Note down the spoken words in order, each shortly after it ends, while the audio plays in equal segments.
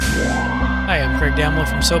Craig Damlow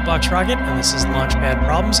from Soapbox Rocket, and this is Launchpad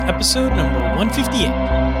Problems, episode number 158.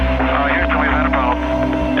 Houston, we've had a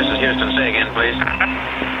problem. This is Houston. Say again, please.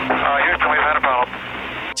 Houston, we've had a problem.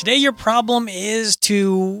 Today, your problem is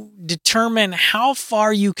to determine how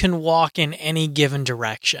far you can walk in any given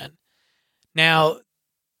direction. Now,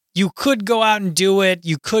 you could go out and do it.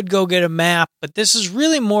 You could go get a map, but this is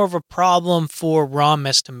really more of a problem for ROM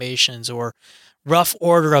estimations or rough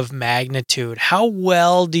order of magnitude. How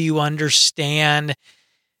well do you understand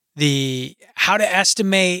how to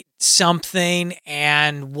estimate something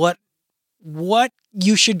and what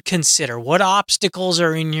you should consider? What obstacles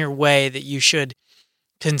are in your way that you should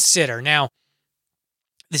consider? Now,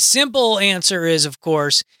 the simple answer is, of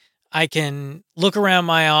course, I can look around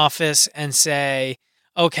my office and say,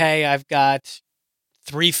 okay, I've got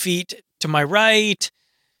 3 feet to my right,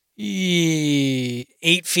 8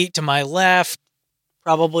 feet to my left,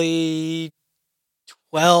 probably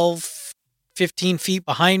 12, 15 feet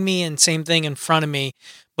behind me, and same thing in front of me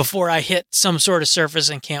before I hit some sort of surface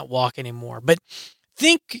and can't walk anymore. But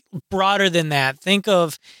think broader than that. Think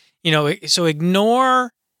of, so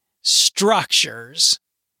ignore structures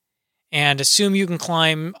and assume you can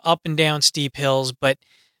climb up and down steep hills, but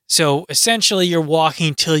so essentially you're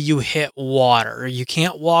walking till you hit water. You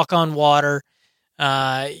can't walk on water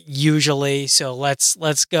usually. So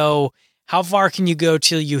let's go. How far can you go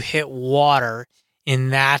till you hit water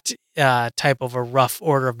in that type of a rough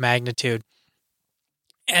order of magnitude?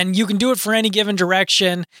 And you can do it for any given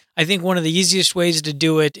direction. I think one of the easiest ways to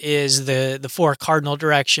do it is the 4 cardinal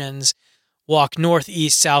directions. Walk north,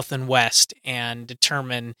 east, south, and west and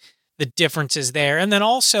determine the differences there. And then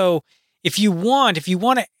also, if you want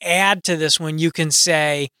to add to this one, you can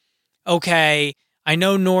say, okay, I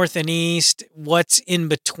know north and east, what's in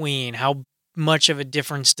between? How much of a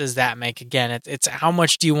difference does that make? Again, it's how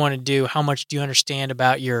much do you want to do? How much do you understand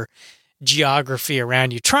about your geography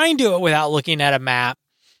around you? Try and do it without looking at a map.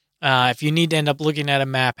 If you need to end up looking at a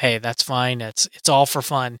map, hey, that's fine. It's all for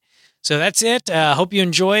fun. So that's it. Hope you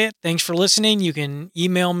enjoy it. Thanks for listening. You can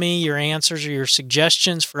email me your answers or your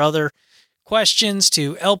suggestions for other questions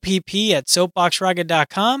to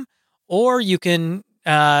lpp@soapboxrocket.com, or you can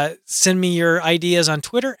send me your ideas on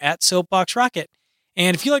Twitter @soapboxrocket.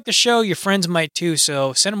 And if you like the show, your friends might too,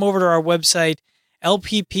 so send them over to our website,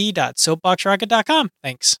 lpp.soapboxrocket.com.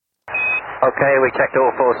 Thanks. Okay, we checked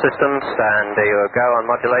all 4 systems, and you were go on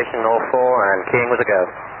modulation, all 4, and keying was a go.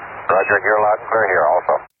 Roger, you're loud and clear here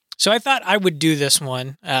also. So I thought I would do this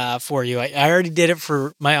one for you. I already did it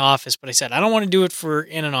for my office, but I said I don't want to do it for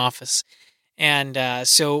in an office. And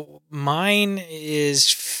so mine is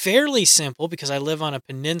fairly simple because I live on a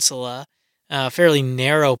peninsula, fairly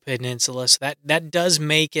narrow peninsula. So that does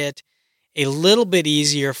make it a little bit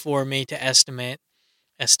easier for me to estimate.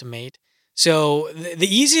 So the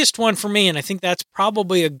easiest one for me, and I think that's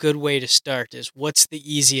probably a good way to start, is what's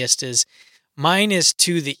the easiest is mine is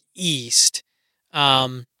to the east.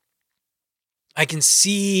 I can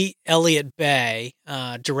see Elliott Bay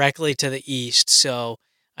directly to the east, so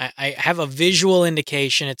I have a visual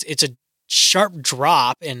indication. It's a sharp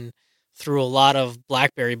drop and through a lot of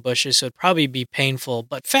blackberry bushes, so it'd probably be painful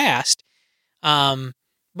but fast.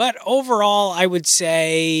 But overall, I would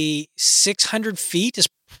say 600 feet is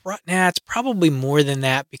it's probably more than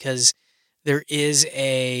that because there is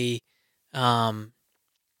a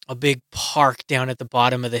big park down at the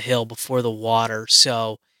bottom of the hill before the water,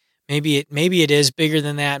 so maybe it is bigger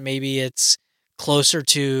than that. Maybe it's closer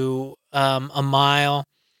to a mile.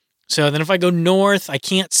 So then if I go north, I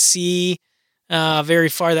can't see very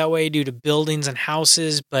far that way due to buildings and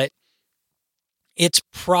houses, but it's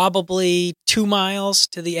probably 2 miles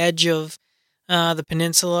to the edge of the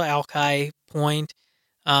peninsula, Alki Point.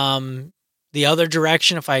 The other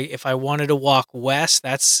direction, if I wanted to walk west,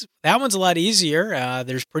 that one's a lot easier.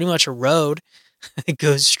 There's pretty much a road. It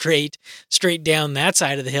goes straight down that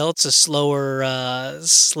side of the hill. It's a slower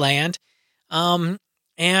slant.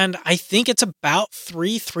 And I think it's about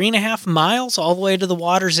 3.5 miles all the way to the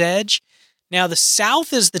water's edge. Now, the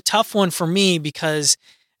south is the tough one for me because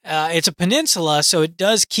it's a peninsula, so it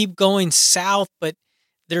does keep going south, but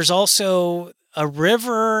there's also a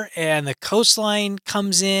river and the coastline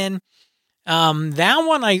comes in. That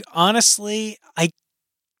one, I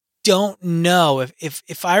don't know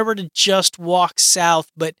if I were to just walk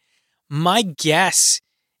south, but my guess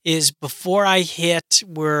is before I hit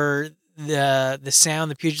where the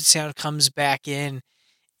Puget Sound comes back in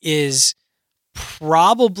is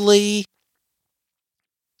probably,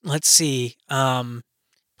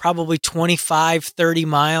 probably 25, 30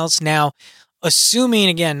 miles. Now, assuming,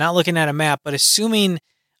 again, not looking at a map, but assuming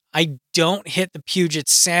I don't hit the Puget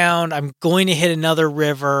Sound, I'm going to hit another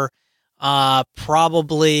river.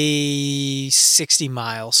 probably 60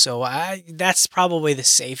 miles. So that's probably the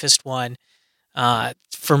safest one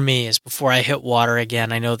for me, is before I hit water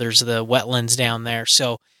again. I know there's the wetlands down there.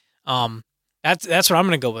 So that's what I'm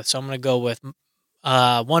going to go with. So I'm going to go with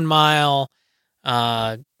 1 mile,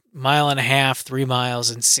 mile and a half, 3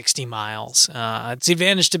 miles, and 60 miles. It's the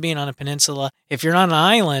advantage to being on a peninsula. If you're on an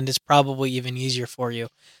island, it's probably even easier for you.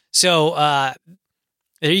 So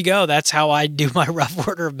there you go. That's how I do my rough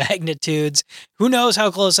order of magnitudes. Who knows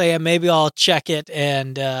how close I am? Maybe I'll check it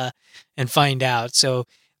and find out. So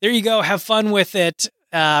there you go. Have fun with it.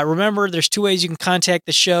 Remember, there's 2 ways you can contact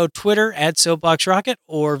the show: Twitter @SoapboxRocket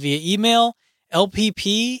or via email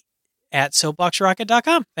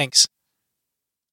lpp@soapboxrocket.com. Thanks.